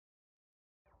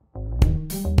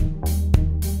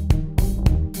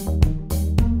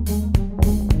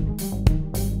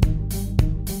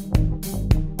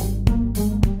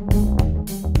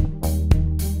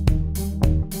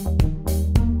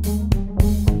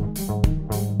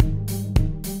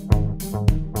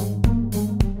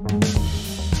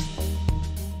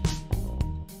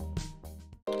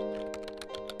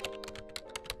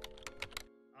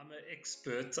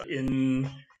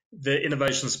the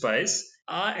innovation space.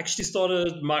 I actually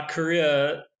started my career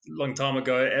a long time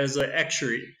ago as an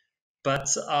actuary, but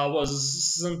I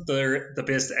wasn't the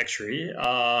best actuary.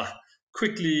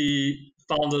 Quickly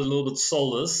found it a little bit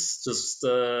soulless, just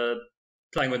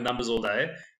playing with numbers all day.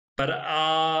 But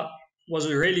I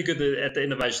was really good at the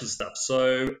innovation stuff.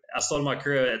 So I started my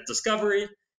career at Discovery,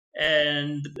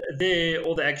 and there,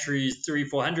 all the actuaries,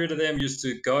 300-400 of them, used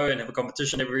to go and have a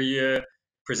competition every year,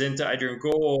 present to Adrian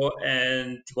Gore,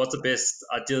 and what's the best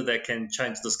idea that can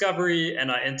change Discovery. And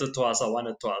I entered twice, I won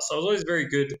it twice. So I was always very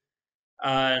good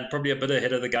and probably a bit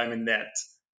ahead of the game in that.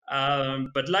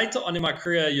 But later on in my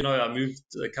career, I moved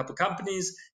a couple of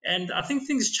companies, and I think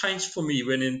things changed for me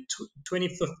when in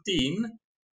 2015,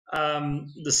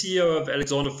 the CEO of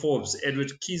Alexander Forbes,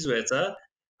 Edward Kieswetter,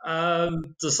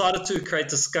 decided to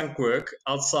create a skunk work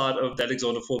outside of the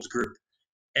Alexander Forbes Group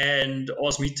and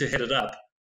asked me to head it up.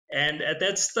 And at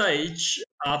that stage,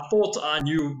 I thought I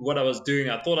knew what I was doing.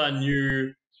 I thought I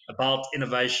knew about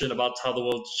innovation, about how the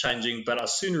world's changing, but I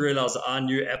soon realized I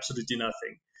knew absolutely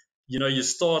nothing. You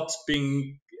start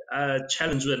being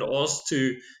challenged and asked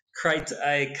to create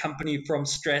a company from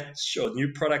scratch or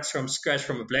new products from scratch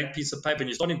from a blank piece of paper, and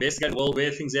you start investigating, well,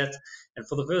 where things at. And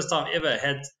for the first time ever,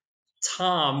 had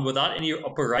time without any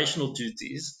operational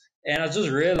duties. And I just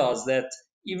realized that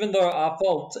even though I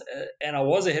felt and I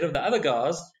was ahead of the other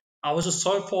guys, I was just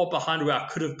so far behind where I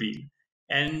could have been.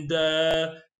 And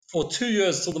for 2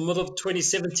 years till the middle of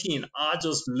 2017, I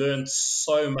just learned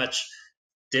so much,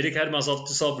 dedicated myself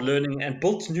to self-learning, and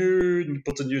built a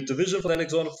new division for the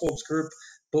Alexander Forbes Group,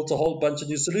 built a whole bunch of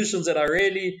new solutions that I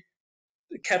really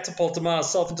catapulted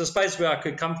myself into a space where I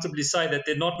could comfortably say that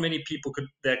there are not many people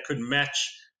that could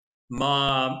match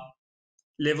my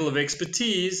level of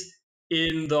expertise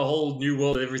in the whole new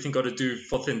world, everything got to do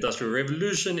fourth industrial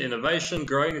revolution, innovation,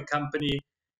 growing a company,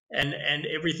 and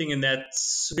everything in that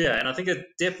sphere. And I think it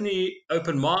definitely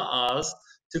opened my eyes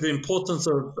to the importance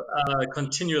of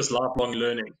continuous lifelong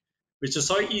learning, which is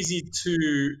so easy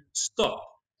to stop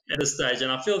at a stage.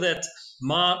 And I feel that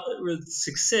my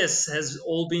success has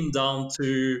all been down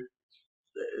to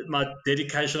my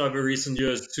dedication over recent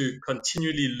years to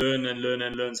continually learn and learn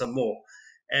and learn some more.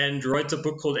 And wrote a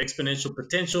book called Exponential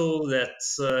Potential that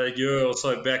a year or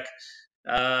so back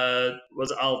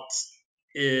was out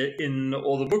in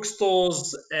all the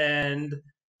bookstores, and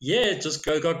just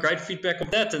got great feedback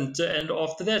of that. And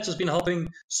after that, just been helping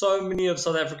so many of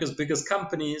South Africa's biggest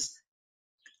companies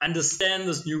understand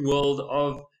this new world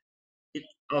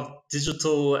of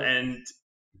digital and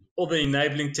all the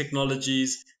enabling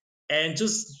technologies, and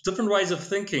just different ways of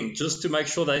thinking, just to make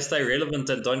sure they stay relevant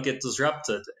and don't get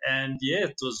disrupted. And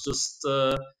it was just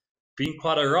been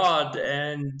quite a ride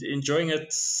and enjoying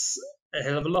it a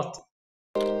hell of a lot.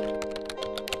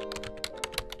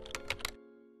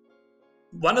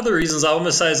 One of the reasons I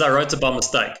almost say is I wrote it by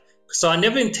mistake. So I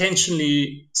never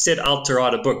intentionally set out to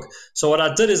write a book. So what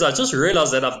I did is I just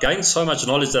realized that I've gained so much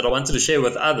knowledge that I wanted to share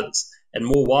with others and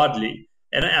more widely.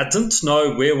 And I didn't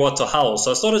know where, what, or how.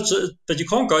 So I started that you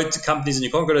can't go to companies and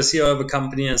you can't go to a CEO of a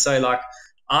company and say, like,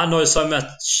 I know so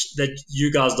much that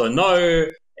you guys don't know,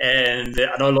 and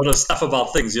I know a lot of stuff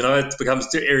about things. It becomes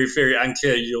too airy-fairy,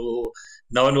 unclear.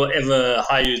 No one will ever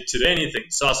hire you to do anything.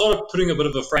 So I started putting a bit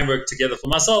of a framework together for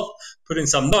myself, putting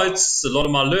some notes, a lot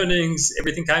of my learnings,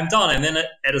 everything came down. And then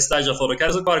at a stage I thought, okay,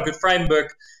 this is quite a good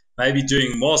framework, maybe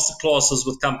doing master classes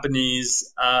with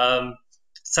companies,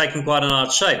 taking quite a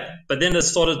nice shape. But then it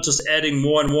started just adding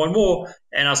more and more and more.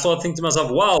 And I started thinking to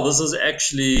myself, wow, this is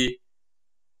actually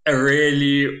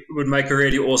would make a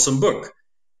really awesome book.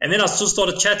 And then I just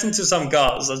started chatting to some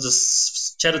guys. I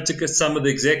just chatted to some of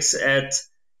the execs at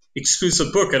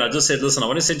Exclusive Book. And I just said, listen, I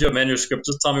want to send you a manuscript.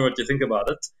 Just tell me what you think about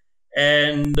it.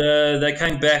 And they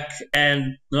came back,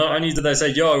 and not only did they say,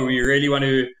 yo, we really want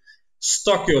to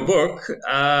stock your book,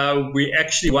 we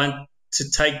actually want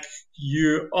to take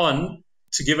you on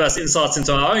to give us insights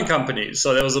into our own company.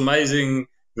 So there was amazing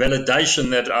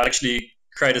validation that I actually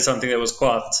created something that was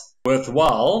quite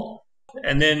worthwhile,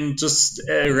 and then just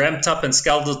ramped up and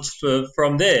scaled it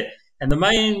from there. And the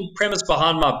main premise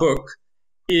behind my book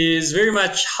is very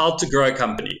much how to grow a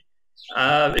company.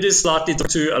 It is slightly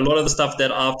different to a lot of the stuff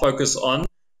that I focus on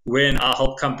when I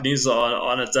help companies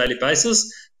on a daily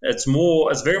basis. It's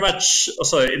very much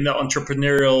also in the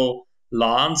entrepreneurial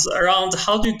lines around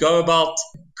how do you go about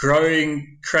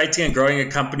creating and growing a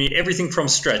company, everything from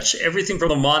scratch, everything from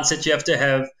the mindset you have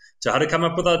to how to come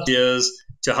up with ideas,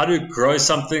 to how to grow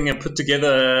something and put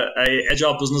together a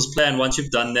agile business plan once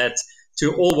you've done that,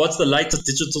 to all what's the latest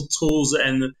digital tools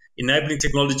and enabling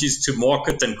technologies to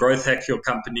market and growth hack your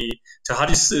company, to how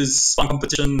to spot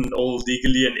competition all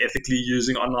legally and ethically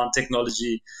using online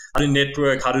technology, how to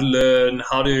network, how to learn,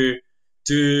 how to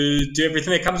do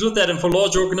everything that comes with that. And for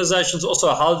large organizations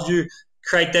also, how do you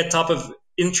create that type of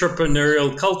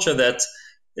entrepreneurial culture that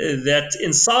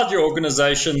inside your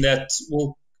organization that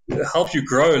will help you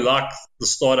grow like the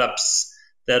startups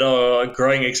that are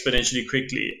growing exponentially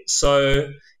quickly. So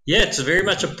yeah, it's very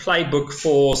much a playbook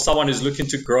for someone who's looking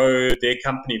to grow their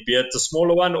company, be it a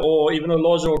smaller one or even a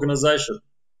larger organization.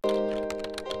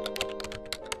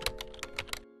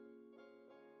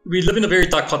 We live in a very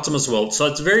dichotomous world, so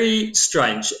it's very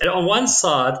strange. And on one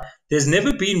side, there's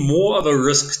never been more of a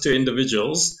risk to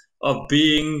individuals of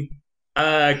being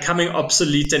coming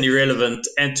obsolete and irrelevant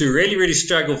and to really, really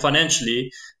struggle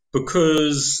financially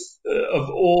because of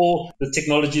all the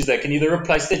technologies that can either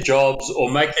replace their jobs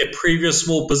or make their previous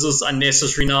small business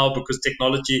unnecessary now because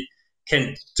technology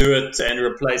can do it and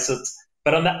replace it.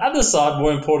 But on the other side,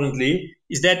 more importantly,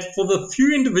 is that for the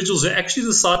few individuals who actually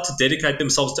decide to dedicate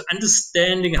themselves to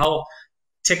understanding how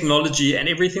technology and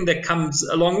everything that comes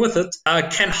along with it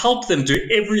can help them do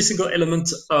every single element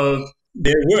of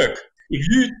their work. If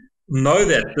you know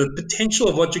that the potential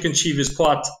of what you can achieve is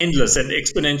quite endless and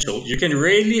exponential, you can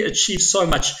really achieve so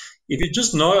much if you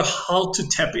just know how to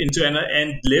tap into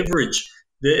and leverage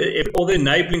all the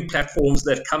enabling platforms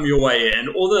that come your way and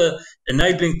all the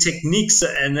enabling techniques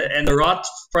and the right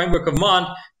framework of mind.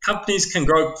 Companies can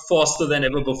grow faster than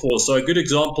ever before. So a good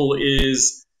example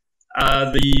is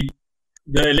the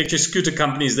electric scooter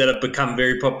companies that have become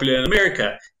very popular in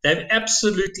America. They've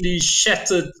absolutely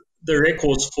shattered the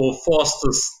records for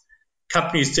fastest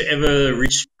companies to ever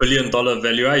reach billion-dollar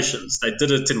valuations. They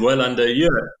did it in well under a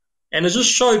year. And it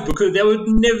just showed because that would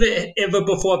never, ever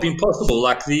before have been possible.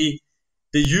 Like the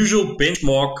usual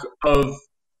benchmark of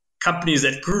companies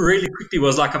that grew really quickly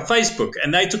was like a Facebook,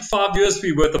 and they took 5 years to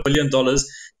be worth $1 billion.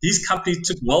 These companies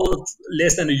took well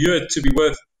less than a year to be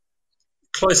worth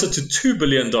closer to $2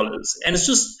 billion. And it's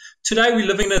just, today we're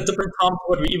living in a different time to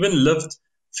what we even lived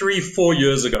 3-4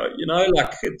 years ago. You know,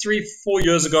 like 3-4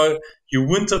 years ago, you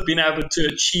wouldn't have been able to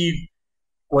achieve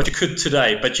what you could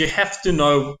today, but you have to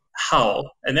know how.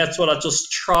 And that's what I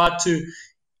just try to,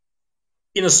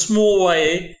 in a small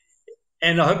way,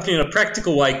 and hopefully in a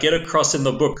practical way, get across in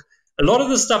the book. A lot of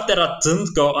the stuff that I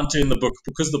didn't go onto in the book,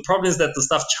 because the problem is that the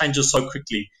stuff changes so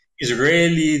quickly, is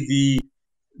really the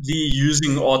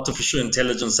using artificial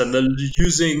intelligence and the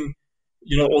using,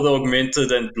 all the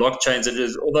augmented and blockchains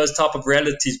and all those type of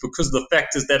realities, because the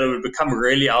fact is that it would become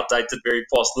really outdated very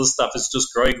fast. This stuff is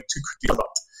just growing too quickly.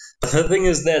 But the thing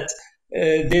is that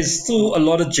there's still a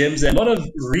lot of gems and a lot of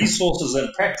resources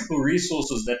and practical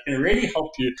resources that can really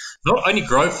help you not only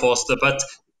grow faster, but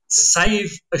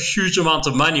save a huge amount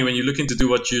of money when you're looking to do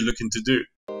what you're looking to do.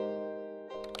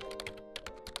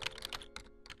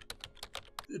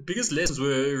 The biggest lessons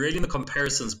were really in the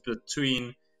comparisons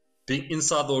between being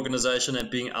inside the organization and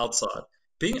being outside.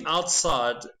 Being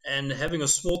outside and having a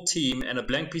small team and a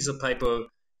blank piece of paper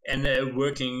and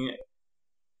working,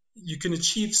 you can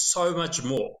achieve so much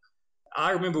more.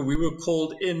 I remember we were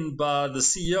called in by the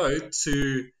CEO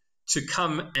to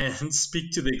come and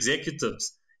speak to the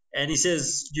executives, and he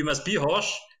says you must be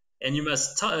harsh and you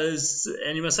must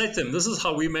say to them, this is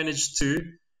how we managed to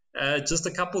just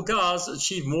a couple guys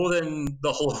achieve more than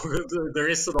the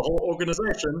rest of the whole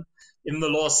organization in the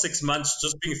last 6 months,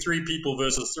 just being 3 people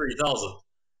versus 3,000.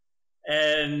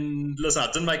 And listen, I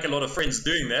didn't make a lot of friends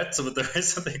doing that, so with the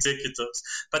rest of the executives,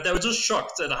 but they were just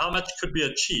shocked at how much could be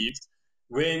achieved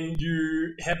when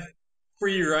you have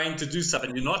free reign to do stuff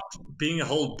and you're not being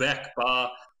held back by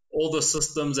all the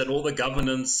systems and all the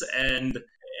governance and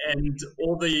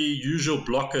all the usual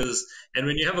blockers. And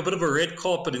when you have a bit of a red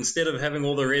carpet instead of having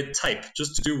all the red tape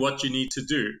just to do what you need to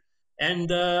do.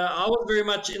 And I was very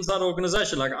much inside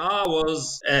organization. Like I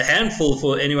was a handful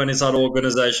for anyone inside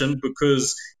organization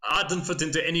because I didn't fit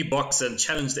into any box and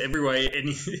challenged every way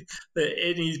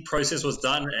any process was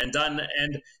done. And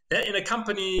that in a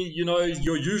company,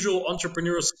 your usual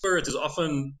entrepreneurial spirit is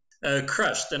often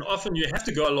crushed. And often you have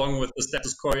to go along with the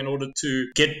status quo in order to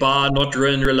get by, not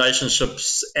ruin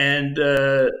relationships, and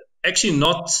actually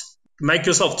not make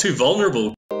yourself too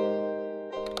vulnerable.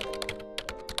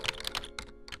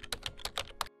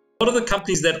 A lot of the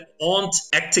companies that aren't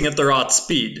acting at the right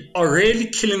speed are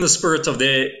really killing the spirit of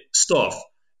their staff.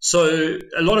 So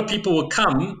a lot of people will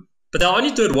come, but they'll only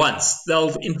do it once.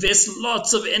 They'll invest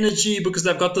lots of energy because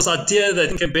they've got this idea they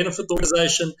think can benefit the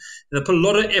organization, and they put a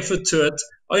lot of effort to it,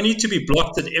 only to be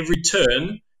blocked at every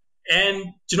turn. And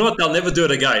do you know what? They'll never do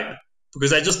it again because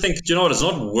they just think, do you know what? It's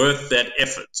not worth that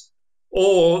effort.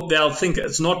 or they'll think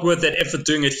it's not worth that effort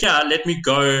doing it here. Let me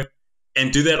go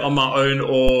and do that on my own,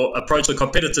 or approach a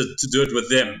competitor to do it with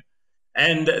them.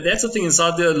 And that's the thing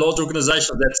inside the large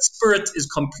organization, that spirit is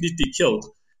completely killed.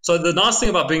 So the nice thing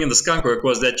about being in the skunk work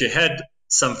was that you had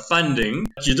some funding.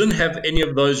 You didn't have any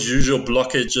of those usual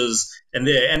blockages. And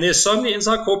there's so many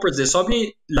inside corporates, there's so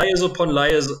many layers upon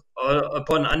layers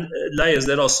layers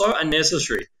that are so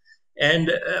unnecessary. And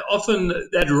often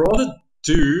they'd rather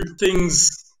do things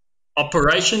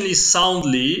operationally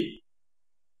soundly,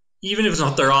 even if it's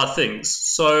not the right things.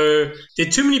 So there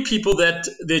are too many people that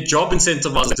their job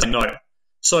incentivizes to say no.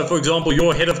 So, for example,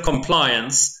 your head of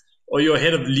compliance or your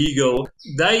head of legal,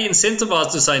 they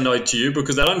incentivize to say no to you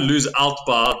because they don't lose out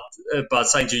by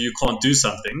saying to you can't do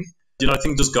something.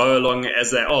 Things just go along as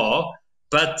they are.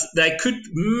 But they could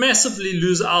massively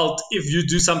lose out if you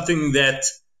do something that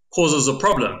causes a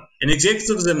problem. And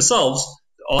executives themselves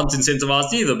aren't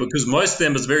incentivized either, because most of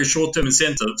them is very short-term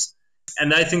incentives.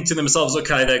 And they think to themselves,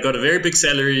 okay, they've got a very big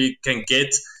salary, can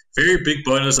get very big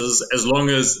bonuses as long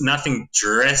as nothing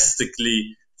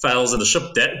drastically fails and the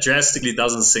ship drastically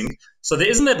doesn't sink. So there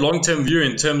isn't that long-term view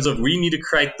in terms of we need to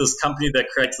create this company that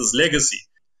creates this legacy.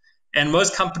 And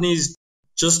most companies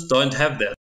just don't have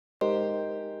that.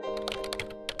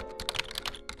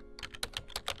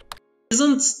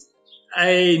 Isn't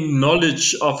a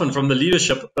knowledge often from the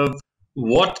leadership of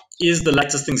what is the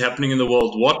latest things happening in the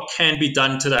world, what can be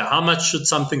done today, how much should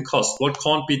something cost, what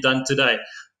can't be done today,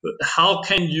 how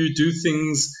can you do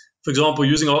things, for example,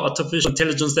 using artificial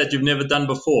intelligence that you've never done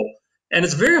before. And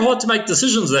it's very hard to make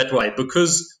decisions that way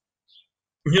because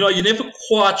you're never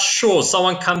quite sure.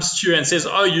 Someone comes to you and says,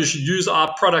 oh, you should use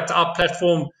our product, our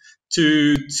platform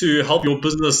to help your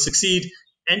business succeed.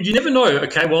 And you never know,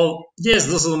 okay, well, yes,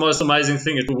 this is the most amazing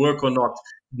thing, it will work or not.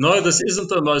 No, this isn't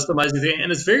the most amazing thing. And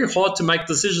it's very hard to make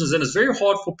decisions, and it's very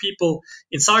hard for people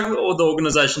inside the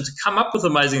organization to come up with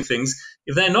amazing things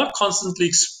if they're not constantly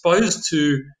exposed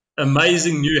to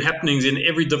amazing new happenings in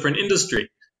every different industry.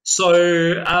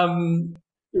 So our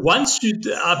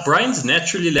brains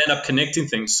naturally land up connecting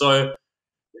things. So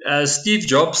Steve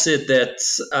Jobs said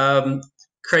that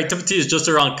creativity is just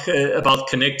about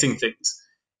connecting things.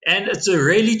 And it's a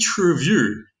really true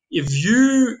view. If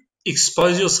you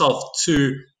expose yourself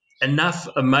to enough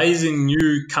amazing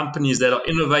new companies that are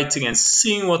innovating and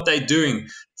seeing what they're doing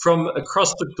from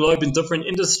across the globe in different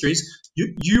industries,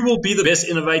 you will be the best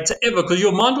innovator ever, because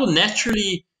your mind will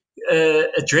naturally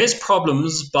address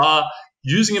problems by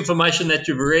using information that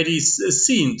you've already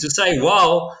seen to say,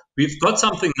 wow, we've got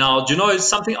something now. Do you know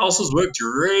something else has worked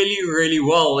really, really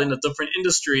well in a different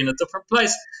industry, in a different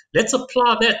place? Let's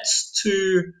apply that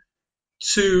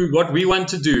to what we want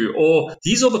to do. Or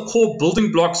these are the core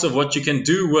building blocks of what you can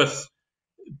do with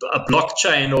a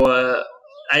blockchain or a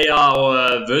AR or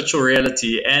a virtual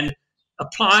reality, and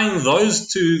applying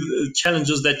those to the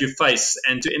challenges that you face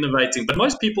and to innovating. But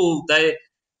most people, they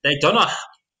don't know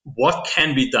what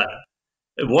can be done.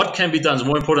 What can be done is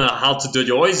more important than how to do it.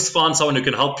 You always find someone who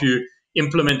can help you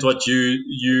implement what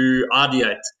you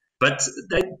ideate, but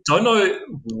they don't know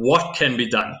what can be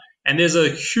done. And there's a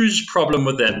huge problem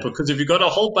with that, because if you've got a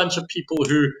whole bunch of people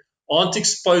who aren't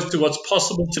exposed to what's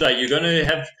possible today, you're going to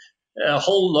have a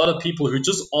whole lot of people who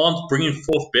just aren't bringing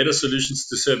forth better solutions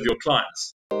to serve your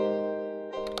clients.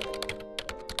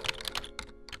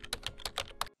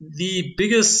 The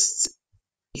biggest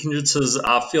hindrances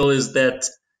I feel is that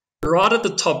right at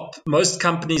the top, most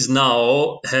companies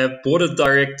now have board of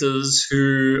directors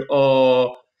who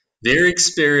are very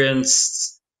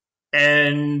experienced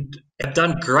and have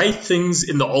done great things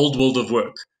in the old world of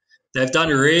work. They've done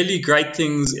really great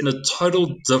things in a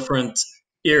total different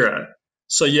era.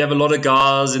 So you have a lot of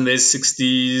guys in their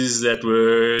 60s that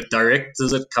were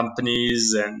directors at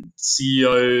companies and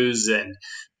CEOs and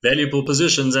valuable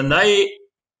positions, and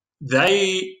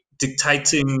they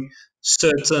dictating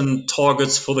certain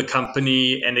targets for the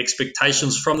company and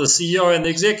expectations from the CEO and the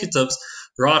executives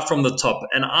right from the top.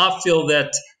 And I feel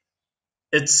that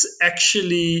it's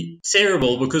actually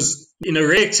terrible, because in a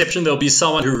rare exception, there'll be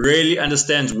someone who really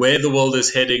understands where the world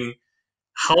is heading,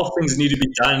 how things need to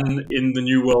be done in the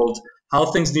new world, how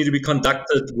things need to be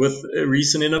conducted with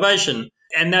recent innovation.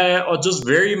 And they are just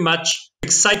very much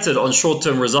fixated on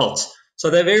short-term results. So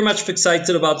they're very much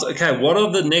fixated about, okay, what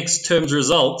are the next term's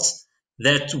results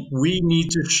that we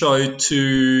need to show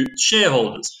to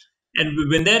shareholders? And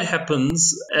when that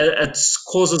happens, it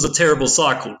causes a terrible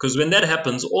cycle, because when that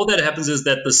happens, all that happens is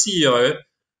that the CEO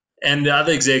and the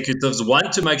other executives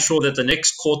want to make sure that the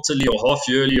next quarterly or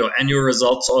half-yearly or annual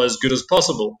results are as good as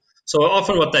possible. So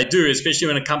often what they do, especially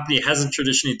when a company hasn't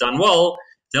traditionally done well,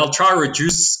 they'll try to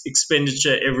reduce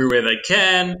expenditure everywhere they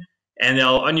can, and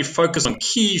they'll only focus on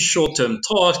key short-term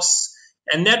tasks.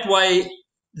 And that way,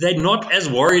 they're not as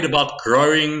worried about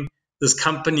growing this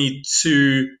company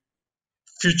to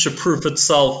future-proof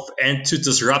itself and to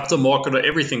disrupt the market or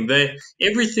everything.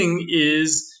 Everything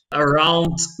is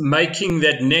around making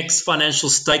that next financial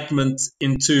statement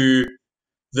into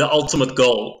the ultimate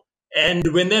goal. And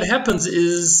when that happens,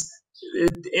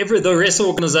 the rest of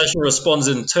the organization responds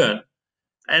in turn.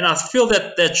 And I feel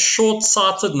that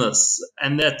short-sightedness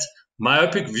and that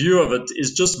myopic view of it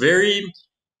is just very,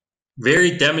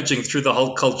 very damaging through the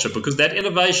whole culture, because that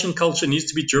innovation culture needs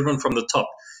to be driven from the top.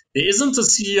 There isn't a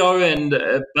CEO and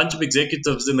a bunch of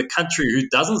executives in the country who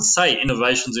doesn't say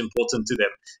innovation is important to them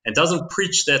and doesn't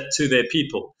preach that to their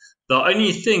people. The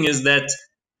only thing is that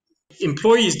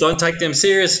employees don't take them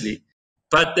seriously,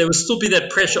 but there will still be that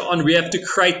pressure on. We have to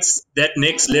create that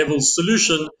next level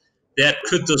solution that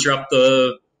could disrupt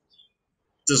the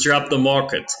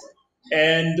market.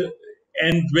 And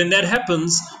when that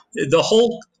happens, the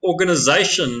whole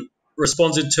organization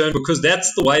responds in turn, because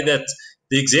that's the way that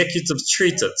the executives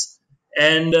treat it.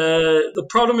 And the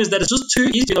problem is that it's just too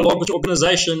easy in a large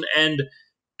organization and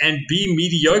be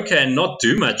mediocre and not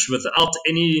do much without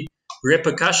any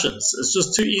repercussions. It's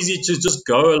just too easy to just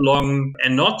go along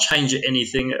and not change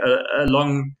anything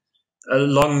along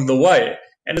the way.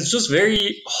 And it's just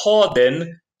very hard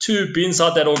then to be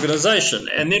inside that organization.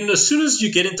 And then as soon as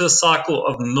you get into a cycle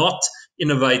of not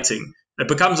innovating, it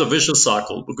becomes a vicious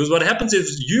cycle, because what happens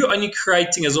is you're only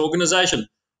creating as an organization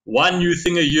one new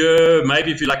thing a year,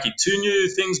 maybe if you're lucky, two new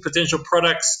things, potential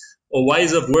products or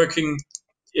ways of working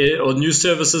or new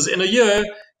services in a year.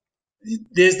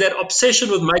 There's that obsession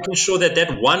with making sure that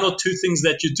one or two things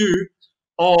that you do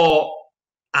are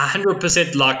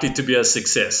 100% likely to be a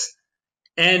success.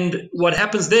 And what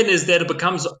happens then is that it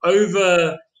becomes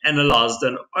over-analyzed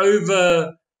and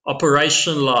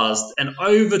over-operationalized and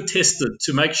over-tested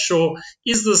to make sure,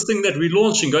 is this thing that we're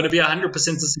launching going to be 100%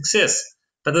 a success?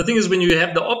 But the thing is, when you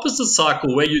have the opposite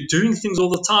cycle where you're doing things all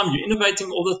the time, you're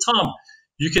innovating all the time,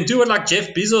 you can do it like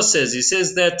Jeff Bezos says. He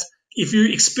says that if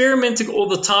you're experimenting all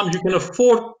the time, you can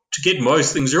afford to get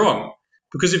most things wrong.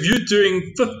 Because if you're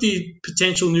doing 50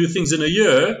 potential new things in a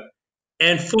year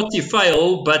and 40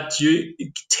 fail, but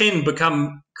 10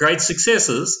 become great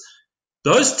successes,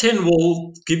 those 10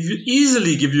 will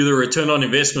easily give you the return on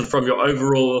investment from your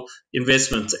overall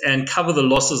investment and cover the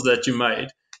losses that you made.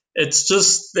 It's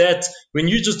just that when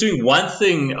you're just doing one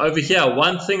thing over here,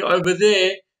 one thing over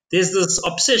there, there's this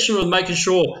obsession with making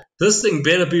sure this thing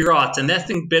better be right and that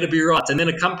thing better be right. And then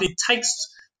a company takes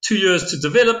 2 years to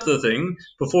develop the thing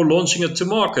before launching it to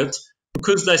market,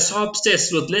 because they're so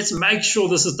obsessed with, let's make sure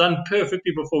this is done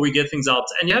perfectly before we get things out.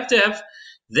 And you have to have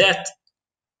that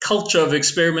culture of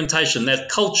experimentation, that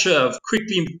culture of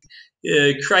quickly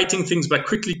creating things by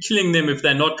quickly killing them if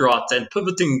they're not right and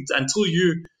pivoting until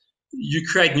you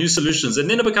create new solutions. And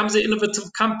then it becomes an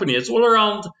innovative company. It's all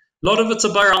around, a lot of it's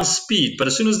about around speed. But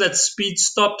as soon as that speed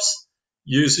stops,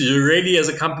 you really as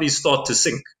a company start to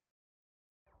sink.